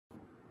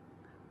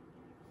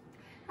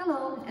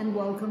Hello and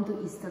welcome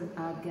to Eastern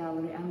Art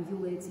Gallery. I'm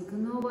Yulia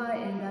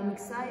Tikhanova and I'm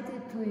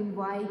excited to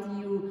invite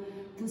you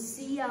to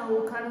see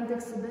our current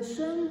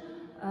exhibition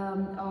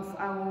of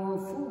our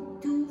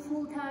two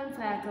full-time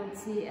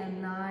faculty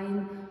and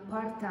 9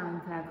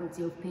 part-time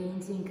faculty of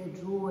painting and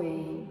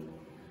drawing.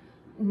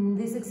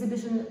 This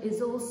exhibition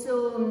is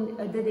also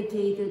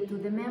dedicated to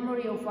the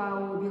memory of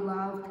our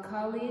beloved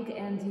colleague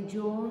Andy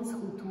Jones,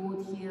 who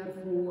taught here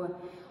for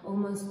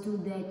almost 2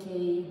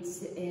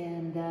 decades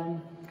and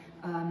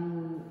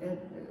Andy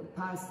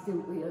passed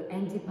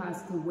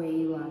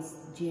away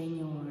last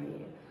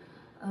January.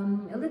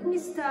 Let me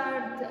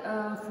start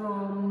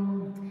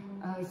from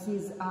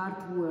his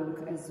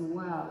artwork as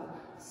well.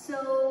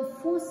 So,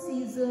 Four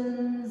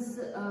Seasons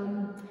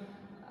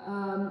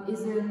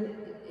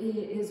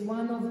is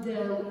one of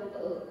the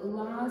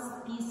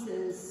last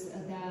pieces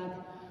that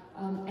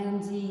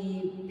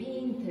Andy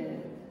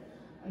painted.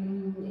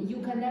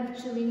 You can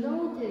actually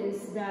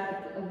notice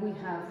that we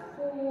have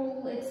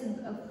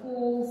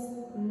falls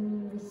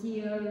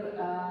here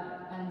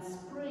and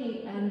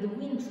spring and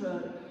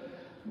winter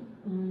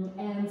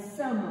and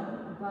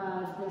summer,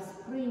 but the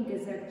spring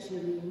is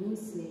actually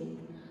missing.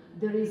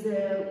 There is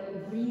a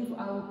brief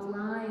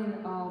outline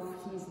of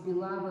his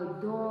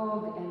beloved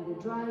dog and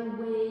the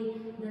driveway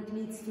that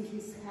leads to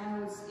his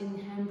house in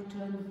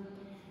Hampton.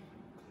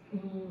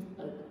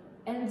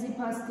 Andy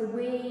passed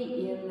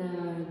away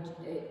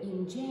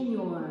in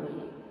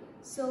January,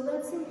 so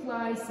let's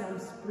imply some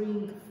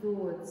spring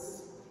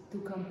thoughts to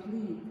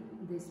complete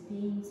this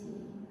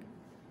painting.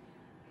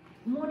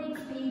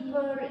 Monique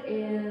Paper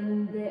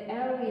and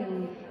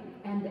Erin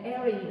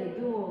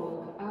the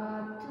dog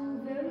are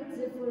two very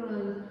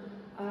different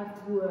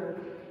artwork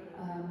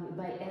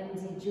by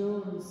Andy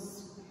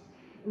Jones.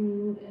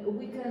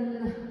 We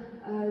can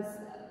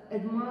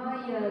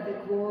admire the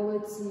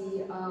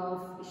quality of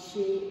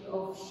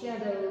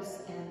shadows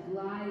and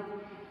light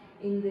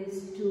in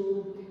these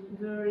two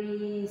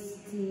very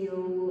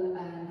still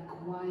and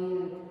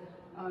quiet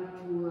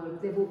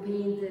artwork. They were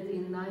painted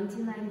in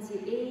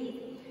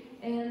 1998,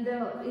 and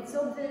it's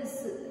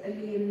obvious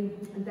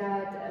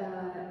that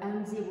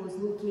Andy was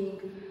looking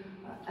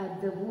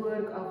at the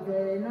work of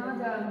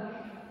another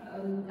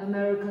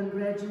American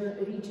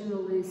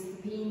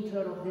regionalist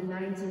painter of the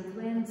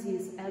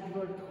 1920s,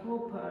 Edward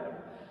Hopper,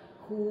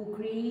 who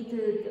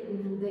created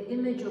the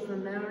image of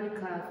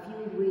America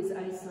filled with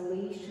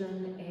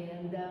isolation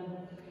and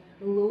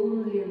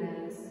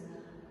loneliness.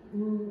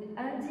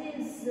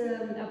 Andy's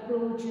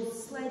approach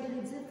is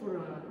slightly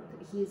different.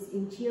 His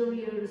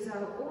interiors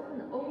are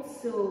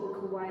also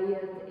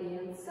quiet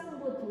and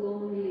somewhat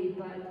lonely,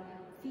 but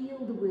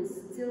filled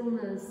with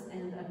stillness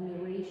and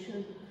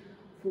admiration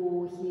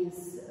for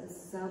his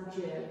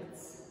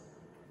subjects.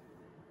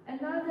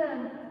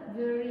 Another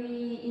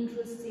very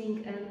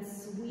interesting and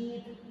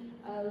sweet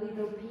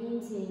little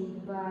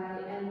painting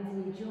by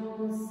Andy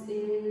Jones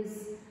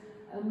is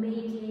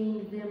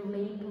making the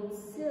maple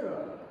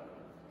syrup.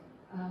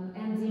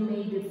 Andy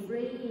made a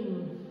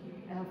frame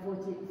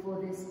for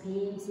this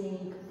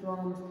painting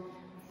from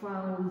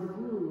found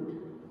wood.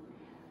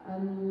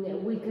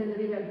 We can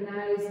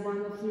recognize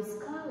one of his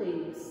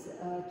colleagues,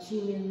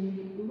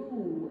 Chimin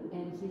Lu,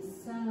 and his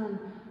son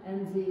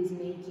Andy is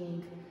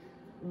making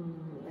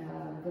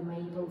the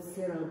maple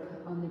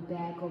syrup on the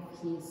back of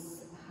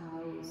his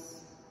house.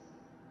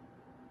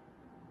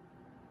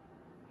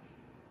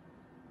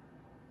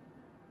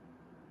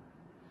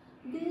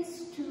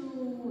 These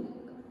two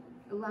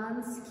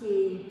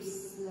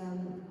landscapes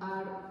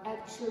are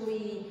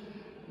actually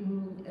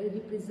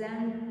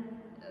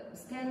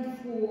stand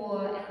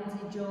for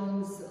Andy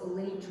Jones'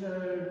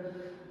 later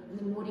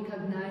more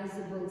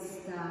recognizable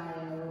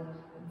style.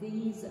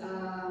 These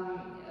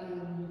are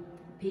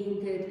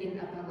painted in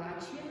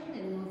Appalachian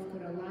in North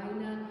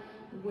Carolina,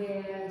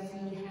 where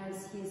he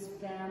has his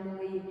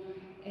family,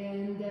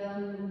 and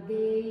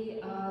they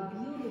are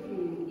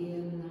beautiful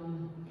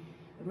in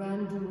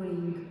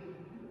rendering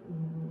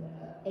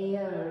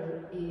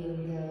air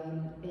in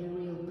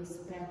aerial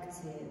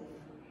perspective.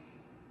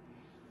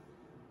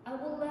 I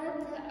will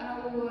let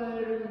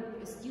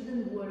our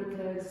student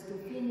workers to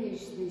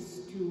finish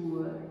this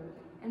tour,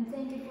 and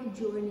thank you for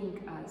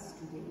joining us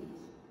today.